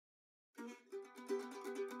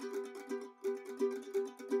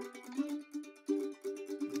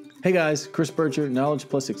Hey guys, Chris Bircher, knowledge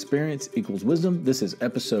plus experience equals wisdom. This is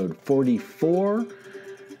episode 44,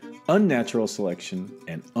 Unnatural Selection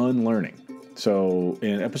and Unlearning. So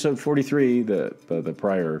in episode 43, the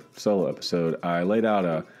prior solo episode, I laid out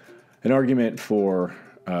an argument for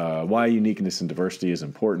why uniqueness and diversity is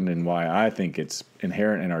important and why I think it's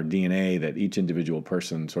inherent in our DNA that each individual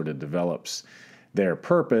person sort of develops their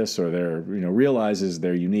purpose or realizes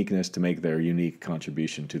their uniqueness to make their unique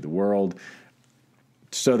contribution to the world,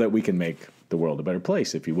 so that we can make the world a better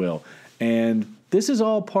place, if you will. And this is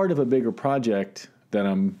all part of a bigger project that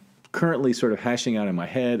I'm currently sort of hashing out in my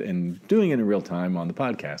head and doing it in real time on the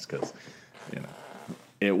podcast because,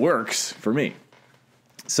 it works for me.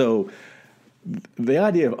 So the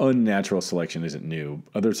idea of unnatural selection isn't new.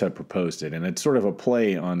 Others have proposed it, and it's sort of a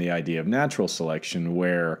play on the idea of natural selection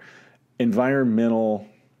where environmental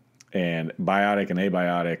and biotic and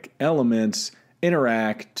abiotic elements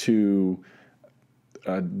interact to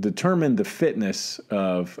determine the fitness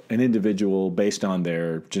of an individual based on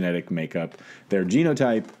their genetic makeup, their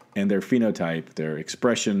genotype, and their phenotype, their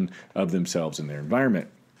expression of themselves in their environment.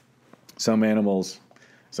 Some animals,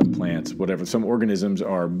 some plants, whatever, some organisms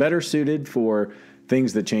are better suited for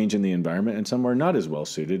things that change in the environment, and some are not as well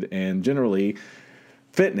suited. And generally,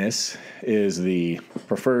 fitness is the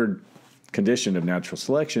preferred condition of natural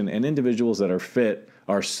selection, and individuals that are fit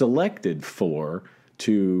are selected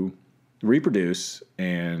to reproduce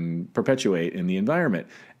and perpetuate in the environment.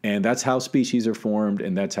 And that's how species are formed,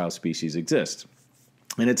 and that's how species exist.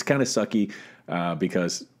 And it's kind of sucky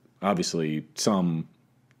because obviously some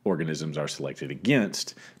organisms are selected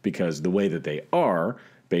against because the way that they are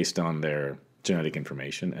based on their genetic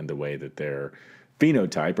information and the way that their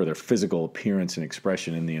phenotype or their physical appearance and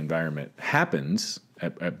expression in the environment happens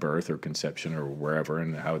at birth or conception or wherever,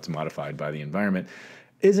 and how it's modified by the environment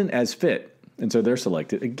isn't as fit. And so they're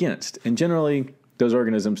selected against. And generally, those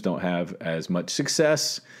organisms don't have as much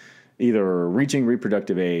success either reaching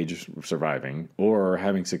reproductive age, surviving, or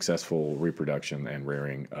having successful reproduction and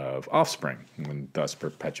rearing of offspring, and thus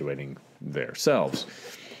perpetuating their selves.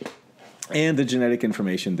 And the genetic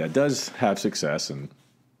information that does have success and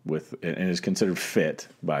is considered fit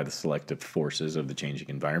by the selective forces of the changing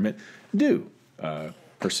environment do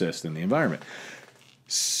persist in the environment.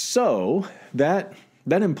 So that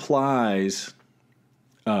implies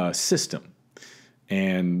a system.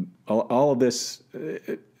 And all of this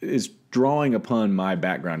is drawing upon my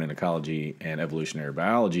background in ecology and evolutionary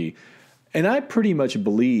biology. And I pretty much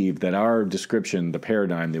believe that our description, the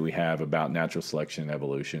paradigm that we have about natural selection and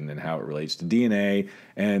evolution and how it relates to DNA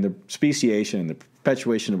and the speciation and the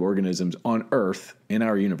perpetuation of organisms on Earth in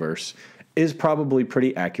our universe is probably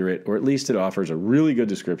pretty accurate, or at least it offers a really good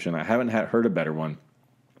description. I haven't heard a better one.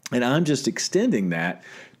 And I'm just extending that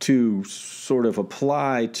to sort of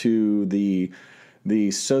apply to the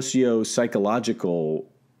socio-psychological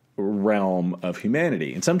realm of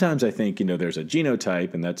humanity. And sometimes I think, there's a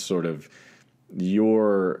genotype, and that's sort of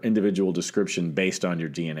your individual description based on your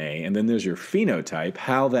DNA. And then there's your phenotype,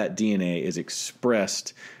 how that DNA is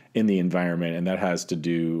expressed in the environment. And that has to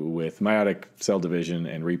do with meiotic cell division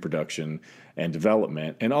and reproduction and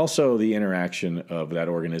development, and also the interaction of that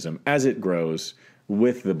organism as it grows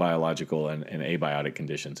with the biological and abiotic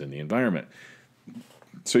conditions in the environment.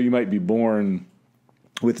 So you might be born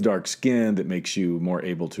with dark skin that makes you more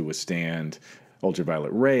able to withstand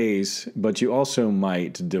ultraviolet rays, but you also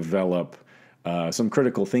might develop some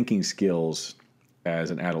critical thinking skills as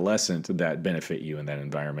an adolescent that benefit you in that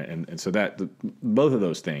environment. And so that both of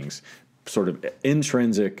those things, sort of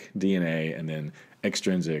intrinsic DNA and then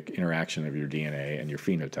extrinsic interaction of your DNA and your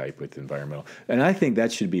phenotype with environmental. And I think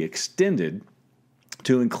that should be extended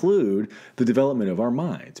to include the development of our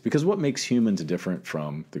minds. Because what makes humans different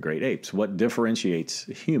from the great apes? What differentiates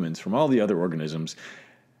humans from all the other organisms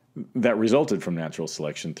that resulted from natural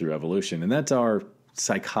selection through evolution? And that's our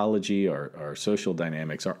psychology, our social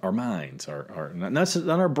dynamics, our minds, our not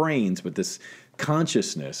our brains, but this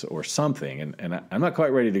consciousness or something. And I'm not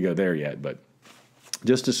quite ready to go there yet, but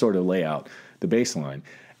just to sort of lay out the baseline.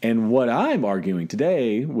 And what I'm arguing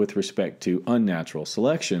today with respect to unnatural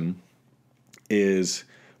selection is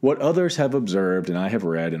what others have observed and I have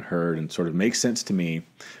read and heard and sort of makes sense to me.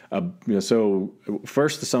 So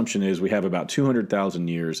first assumption is we have about 200,000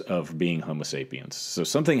 years of being Homo sapiens. So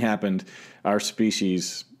something happened. Our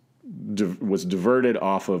species was diverted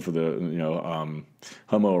off of the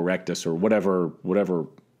Homo erectus or whatever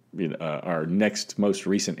our next most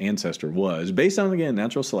recent ancestor was. Based on, again,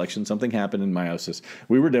 natural selection, something happened in meiosis.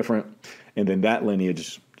 We were different, and then that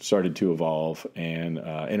lineage started to evolve and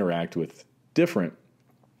interact with different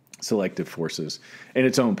selective forces in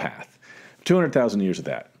its own path. 200,000 years of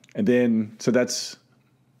that. And then, so that's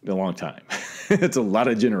a long time. It's a lot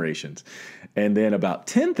of generations. And then about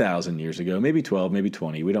 10,000 years ago, maybe 12, maybe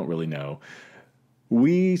 20, we don't really know,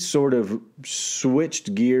 we sort of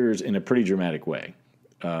switched gears in a pretty dramatic way.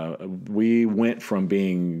 We went from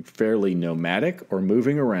being fairly nomadic or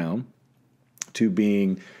moving around to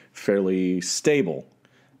being fairly stable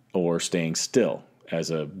or staying still as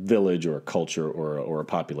a village or a culture or a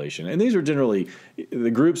population. And these are generally,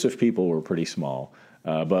 the groups of people were pretty small,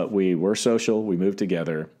 but we were social, we moved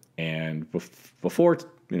together, and before,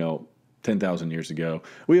 10,000 years ago,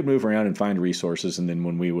 we would move around and find resources, and then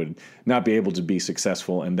when we would not be able to be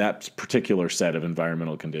successful in that particular set of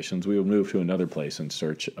environmental conditions, we would move to another place in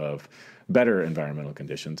search of better environmental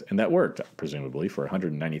conditions, and that worked, presumably, for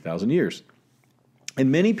 190,000 years.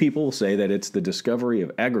 And many people will say that it's the discovery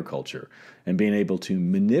of agriculture and being able to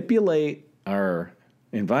manipulate our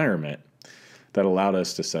environment that allowed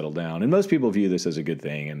us to settle down. And most people view this as a good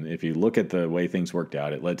thing. And if you look at the way things worked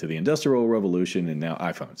out, it led to the Industrial Revolution and now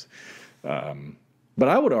iPhones. But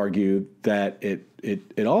I would argue that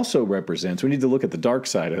it also represents, we need to look at the dark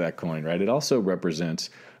side of that coin, right? It also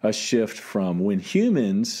represents a shift from when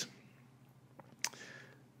humans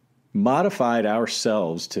modified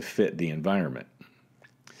ourselves to fit the environment.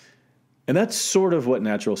 And that's sort of what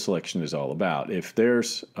natural selection is all about. If you're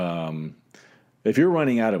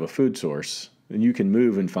running out of a food source, then you can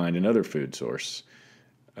move and find another food source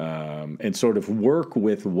and sort of work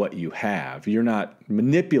with what you have. You're not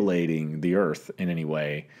manipulating the earth in any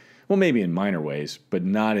way. Well, maybe in minor ways, but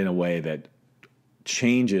not in a way that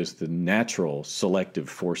changes the natural selective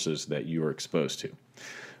forces that you are exposed to.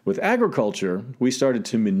 With agriculture, we started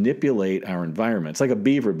to manipulate our environment. It's like a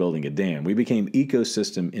beaver building a dam. We became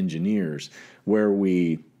ecosystem engineers where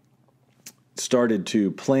we started to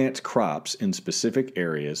plant crops in specific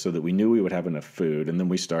areas so that we knew we would have enough food. And then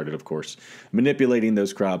we started, of course, manipulating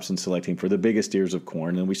those crops and selecting for the biggest ears of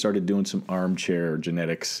corn. And we started doing some armchair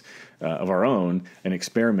genetics of our own and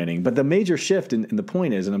experimenting. But the major shift, and the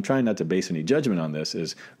point is, and I'm trying not to base any judgment on this,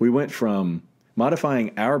 is we went from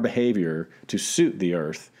modifying our behavior to suit the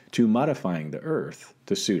earth to modifying the earth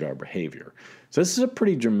to suit our behavior. So this is a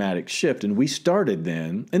pretty dramatic shift. And we started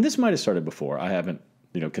then, and this might have started before. I haven't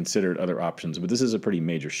considered other options, but this is a pretty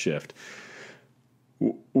major shift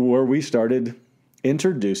where we started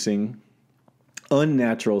introducing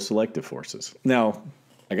unnatural selective forces. Now,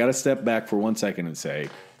 I got to step back for 1 second and say,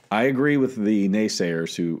 I agree with the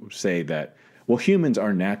naysayers who say that, well, humans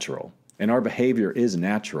are natural and our behavior is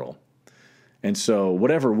natural. And so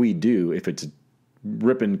whatever we do, if it's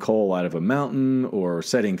ripping coal out of a mountain or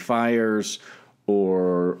setting fires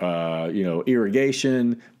or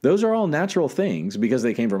irrigation, those are all natural things because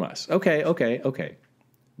they came from us. Okay.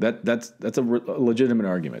 That's a legitimate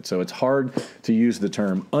argument. So it's hard to use the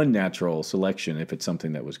term unnatural selection if it's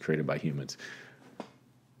something that was created by humans.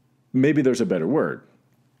 Maybe there's a better word.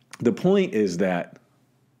 The point is that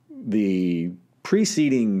the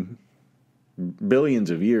preceding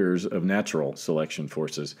billions of years of natural selection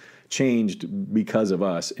forces changed because of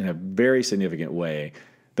us in a very significant way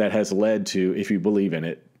that has led to, if you believe in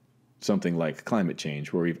it, something like climate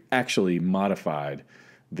change, where we've actually modified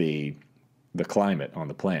the climate on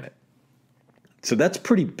the planet. So that's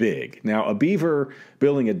pretty big. Now, a beaver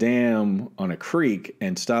building a dam on a creek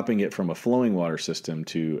and stopping it from a flowing water system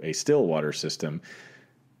to a still water system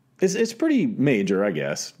it's pretty major, I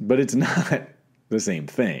guess, but it's not the same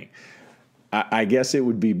thing. I guess it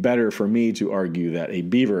would be better for me to argue that a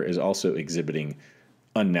beaver is also exhibiting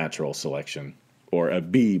unnatural selection, or a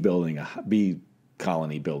bee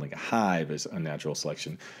colony building a hive is unnatural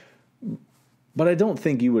selection. But I don't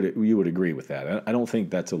think you would agree with that. I don't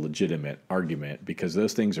think that's a legitimate argument because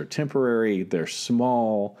those things are temporary. They're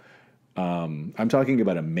small. I'm talking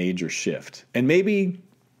about a major shift, and maybe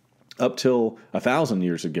up till 1,000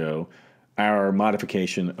 years ago, our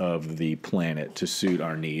modification of the planet to suit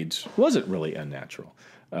our needs wasn't really unnatural.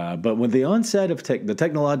 But with the onset of the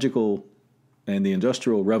technological and the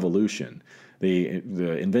Industrial Revolution, the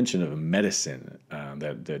invention of medicine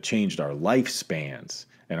that changed our lifespans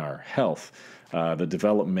and our health, the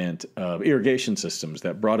development of irrigation systems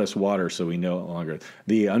that brought us water so we no longer,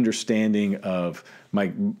 the understanding of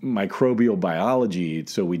microbial biology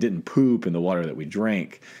so we didn't poop in the water that we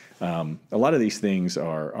drank. A lot of these things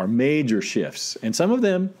are major shifts, and some of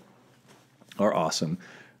them are awesome.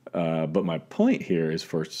 But my point here is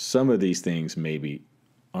for some of these things maybe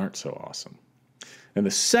aren't so awesome. And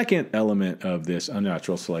the second element of this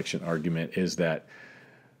unnatural selection argument is that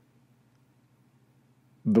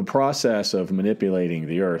the process of manipulating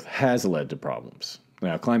the earth has led to problems.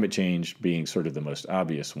 Now, climate change being sort of the most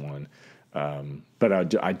obvious one,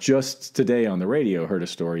 But I just today on the radio heard a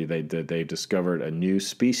story they discovered a new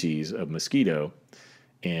species of mosquito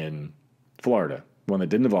in Florida, one that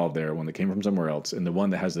didn't evolve there, one that came from somewhere else, and the one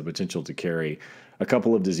that has the potential to carry a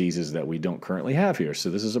couple of diseases that we don't currently have here. So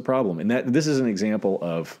this is a problem, and this is an example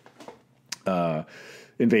of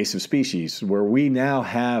invasive species where we now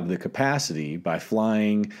have the capacity by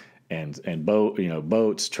flying and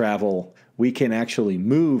boats travel. We can actually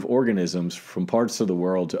move organisms from parts of the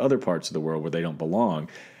world to other parts of the world where they don't belong.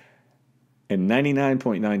 And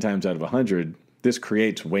 99.9 times out of 100, this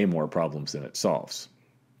creates way more problems than it solves.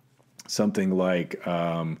 Something like,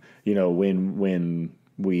 when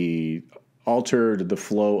we altered the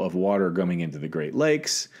flow of water coming into the Great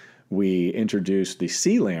Lakes, we introduced the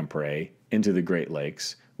sea lamprey into the Great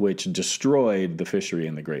Lakes, which destroyed the fishery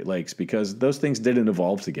in the Great Lakes because those things didn't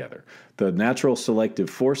evolve together. The natural selective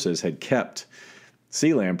forces had kept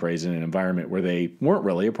sea lampreys in an environment where they weren't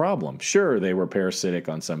really a problem. Sure, they were parasitic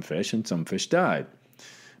on some fish and some fish died.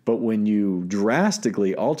 But when you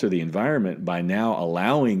drastically alter the environment by now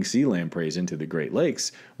allowing sea lampreys into the Great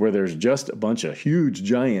Lakes, where there's just a bunch of huge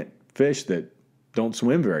giant fish that don't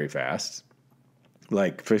swim very fast,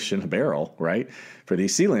 like fish in a barrel, right? For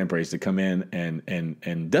these sea lampreys to come in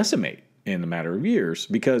and decimate in a matter of years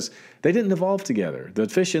because they didn't evolve together. The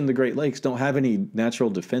fish in the Great Lakes don't have any natural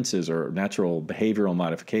defenses or natural behavioral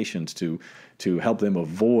modifications to help them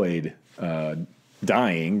avoid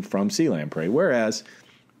dying from sea lamprey. Whereas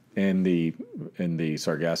in the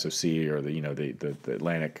Sargasso Sea or the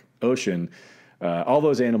Atlantic Ocean, all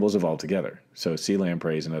those animals evolved together. So sea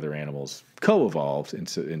lampreys and other animals co-evolved,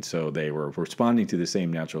 and so they were responding to the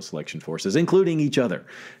same natural selection forces, including each other.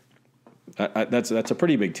 That's a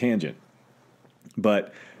pretty big tangent.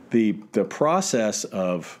 But the process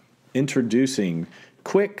of introducing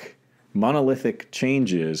quick monolithic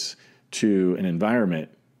changes to an environment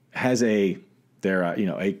has a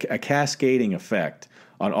cascading effect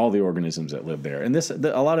on all the organisms that live there. And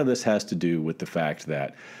a lot of this has to do with the fact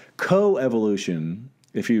that coevolution,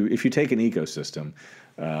 if you take an ecosystem,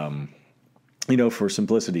 for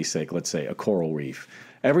simplicity's sake, let's say a coral reef,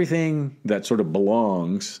 everything that sort of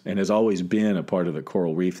belongs and has always been a part of the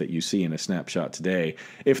coral reef that you see in a snapshot today,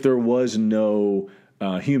 if there was no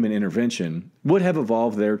human intervention, would have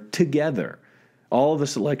evolved there together. All of the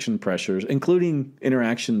selection pressures, including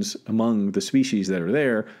interactions among the species that are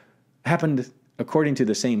there, happened according to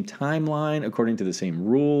the same timeline, according to the same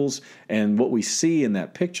rules. And what we see in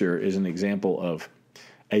that picture is an example of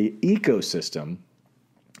an ecosystem,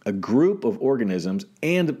 a group of organisms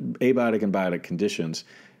and abiotic and biotic conditions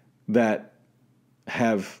that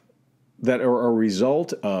are a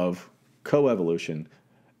result of coevolution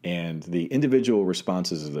and the individual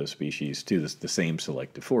responses of those species to the same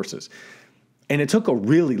selective forces. And it took a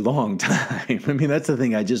really long time. I mean, that's the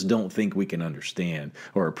thing I just don't think we can understand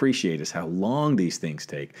or appreciate is how long these things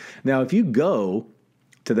take. Now, if you go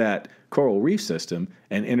to that coral reef system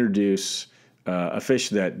and introduce a fish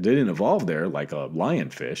that didn't evolve there, like a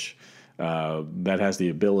lionfish, that has the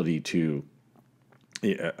ability to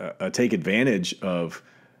take advantage of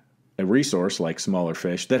a resource like smaller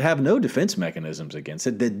fish that have no defense mechanisms against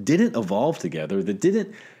it, that didn't evolve together, that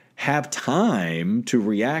didn't have time to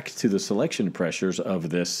react to the selection pressures of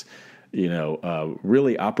this,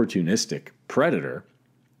 really opportunistic predator,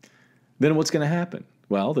 then what's going to happen?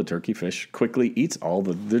 Well, the turkey fish quickly eats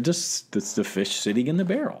it's the fish sitting in the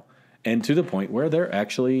barrel. And to the point where they're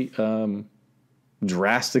actually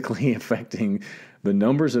drastically affecting the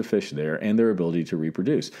numbers of fish there and their ability to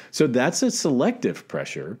reproduce. So that's a selective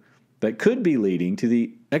pressure that could be leading to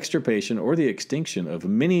the extirpation or the extinction of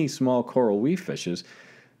many small coral reef fishes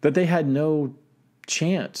that they had no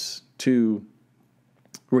chance to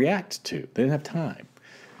react to. They didn't have time.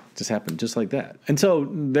 It just happened just like that. And so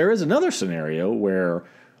there is another scenario where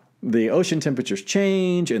the ocean temperatures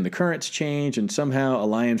change and the currents change, and somehow a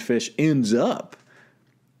lionfish ends up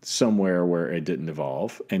somewhere where it didn't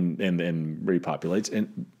evolve and repopulates.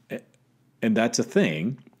 And that's a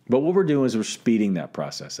thing. But what we're doing is we're speeding that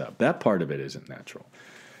process up. That part of it isn't natural.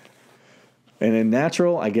 And in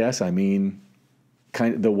natural, I guess, I mean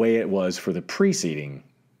kind of the way it was for the preceding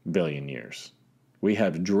billion years. We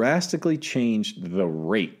have drastically changed the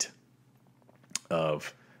rate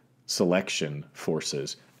of selection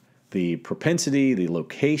forces, the propensity, the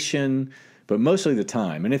location, but mostly the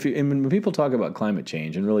time. And when people talk about climate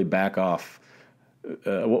change and really back off,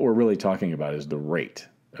 what we're really talking about is the rate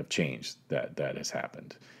of change that has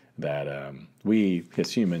happened. That we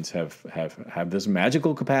as humans have this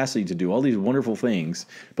magical capacity to do all these wonderful things,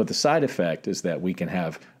 but the side effect is that we can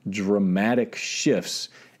have dramatic shifts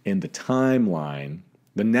in the timeline,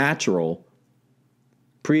 the natural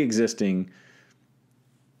pre-existing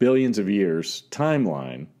billions of years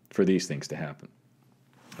timeline for these things to happen.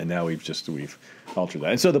 And now we've altered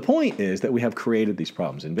that. And so the point is that we have created these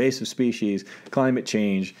problems: invasive species, climate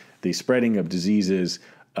change, the spreading of diseases,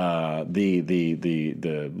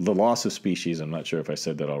 the loss of species. I'm not sure if I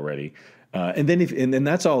said that already. And then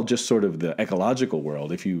that's all just sort of the ecological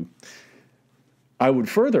world. I would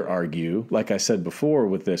further argue, like I said before,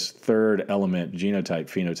 with this third element, genotype,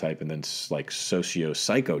 phenotype, and then like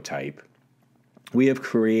socio-psychotype, we have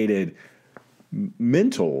created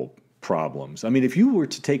mental problems. I mean, if you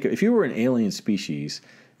were an alien species,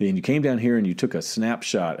 and you came down here and you took a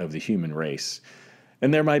snapshot of the human race,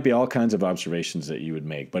 and there might be all kinds of observations that you would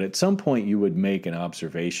make, but at some point you would make an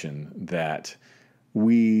observation that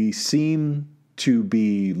we seem to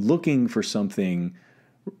be looking for something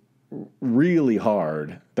really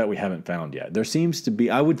hard that we haven't found yet. There seems to be,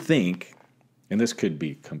 I would think, and this could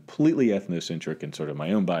be completely ethnocentric and sort of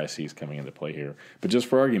my own biases coming into play here, but just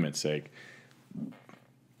for argument's sake,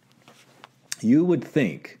 you would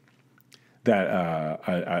think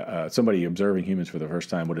that somebody observing humans for the first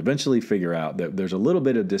time would eventually figure out that there's a little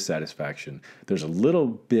bit of dissatisfaction, there's a little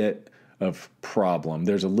bit of problem,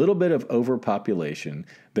 there's a little bit of overpopulation,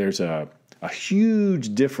 there's a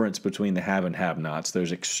huge difference between the have and have-nots,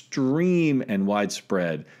 there's extreme and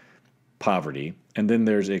widespread poverty, and then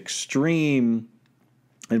there's extreme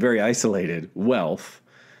and very isolated wealth,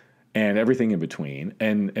 and everything in between,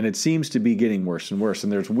 and it seems to be getting worse and worse,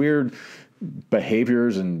 and there's weird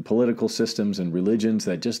behaviors and political systems and religions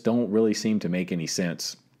that just don't really seem to make any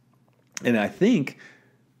sense. And I think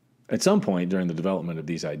at some point during the development of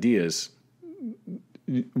these ideas,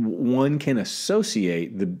 one can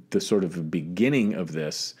associate the sort of beginning of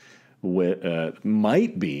this with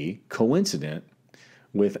might be coincident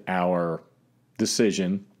with our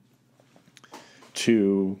decision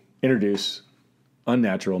to introduce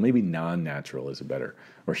unnatural, maybe non-natural is a better,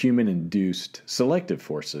 or human-induced selective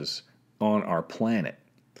forces on our planet.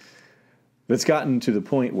 That's gotten to the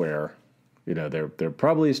point where, there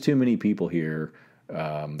probably is too many people here.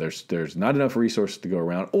 There's not enough resources to go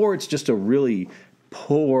around, or it's just a really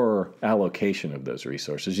poor allocation of those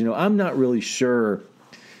resources. I'm not really sure.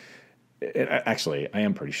 Actually, I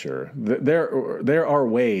am pretty sure that there are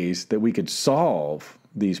ways that we could solve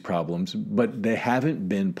these problems, but they haven't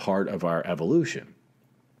been part of our evolution.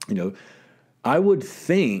 I would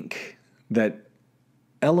think that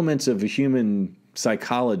elements of the human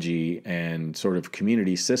psychology and sort of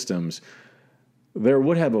community systems, there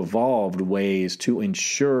would have evolved ways to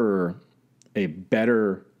ensure a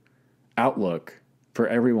better outlook for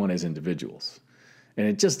everyone as individuals. And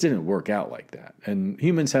it just didn't work out like that. And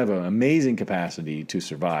humans have an amazing capacity to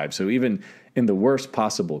survive. So even in the worst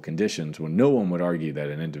possible conditions, when no one would argue that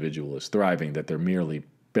an individual is thriving, that they're merely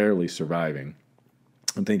barely surviving,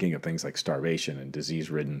 I'm thinking of things like starvation and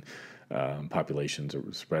disease-ridden populations that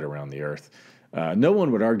were spread around the earth. No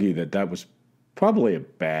one would argue that was probably a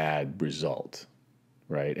bad result,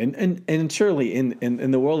 right? And surely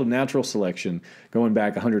in the world of natural selection, going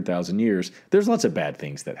back 100,000 years, there's lots of bad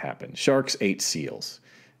things that happen. Sharks ate seals,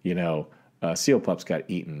 seal pups got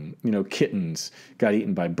eaten, kittens got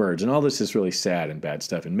eaten by birds, and all this is really sad and bad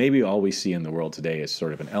stuff. And maybe all we see in the world today is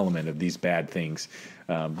sort of an element of these bad things.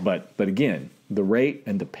 But again, the rate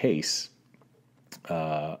and the pace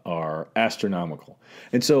are astronomical.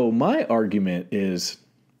 And so my argument is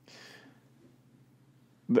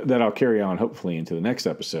that I'll carry on hopefully into the next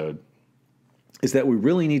episode, is that we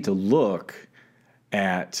really need to look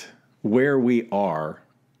at where we are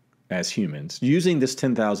as humans using this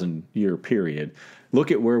 10,000 year period,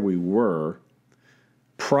 look at where we were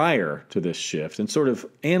prior to this shift and sort of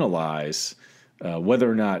analyze whether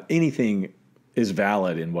or not anything is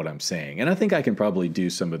valid in what I'm saying. And I think I can probably do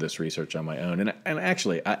some of this research on my own. And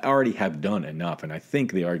actually, I already have done enough, and I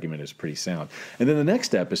think the argument is pretty sound. And then the next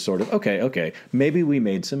step is sort of, okay, maybe we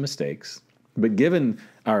made some mistakes, but given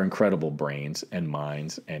our incredible brains and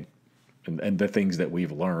minds and the things that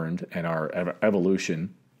we've learned and our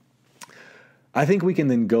evolution, I think we can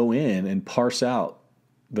then go in and parse out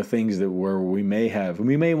the things that we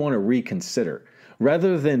may want to reconsider,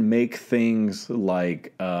 rather than make things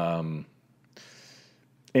like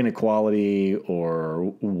inequality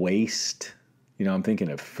or waste. I'm thinking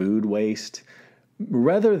of food waste.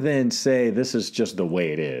 Rather than say this is just the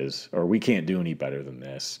way it is, or we can't do any better than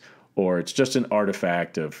this, or it's just an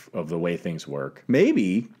artifact of the way things work,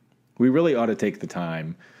 maybe we really ought to take the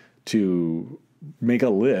time to make a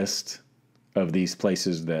list of these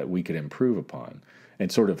places that we could improve upon and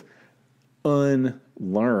sort of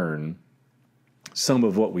unlearn some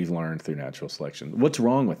of what we've learned through natural selection. What's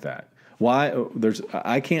wrong with that?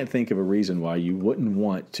 I can't think of a reason why you wouldn't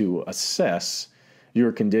want to assess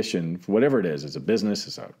your condition, whatever it is. It's a business,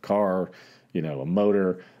 it's a car, a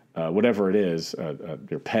motor, whatever it is,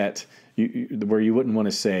 your pet, where you wouldn't want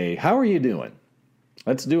to say, how are you doing?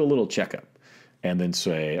 Let's do a little checkup. And then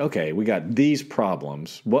say, okay, we got these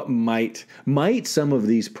problems. What might some of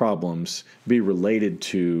these problems be related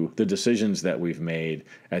to the decisions that we've made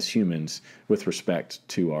as humans with respect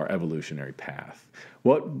to our evolutionary path?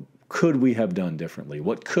 What could we have done differently?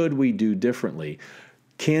 What could we do differently?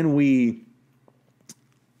 Can we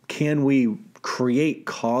create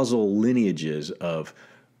causal lineages of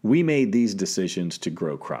we made these decisions to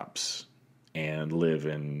grow crops and live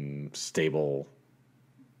in stable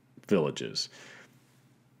villages?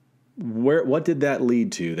 What did that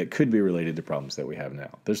lead to that could be related to problems that we have now?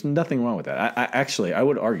 There's nothing wrong with that. I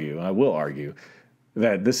would argue, and I will argue,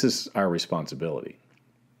 that this is our responsibility.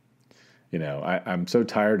 I'm so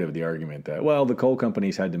tired of the argument that, well, the coal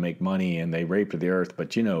companies had to make money and they raped the earth,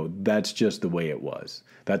 but that's just the way it was.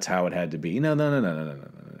 That's how it had to be. No.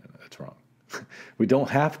 That's wrong. We don't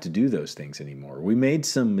have to do those things anymore. We made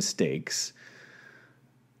some mistakes,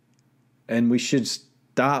 and we should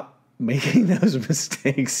stop making those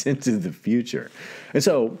mistakes into the future. And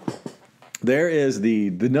so there is the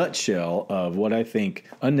nutshell of what I think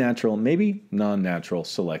unnatural, maybe non-natural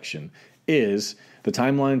selection is, the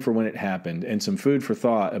timeline for when it happened, and some food for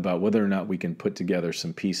thought about whether or not we can put together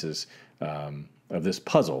some pieces of this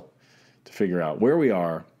puzzle to figure out where we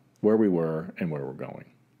are, where we were, and where we're going.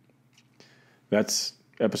 That's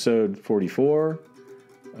episode 44,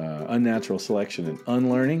 Unnatural Selection and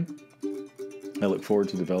Unlearning. I look forward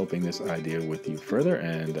to developing this idea with you further.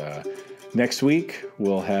 And next week,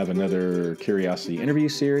 we'll have another Curiosity interview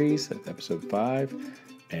series. That's episode 5.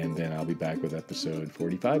 And then I'll be back with episode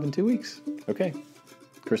 45 in 2 weeks. Okay.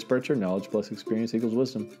 Chris Bircher, knowledge plus experience equals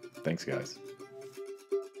wisdom. Thanks, guys.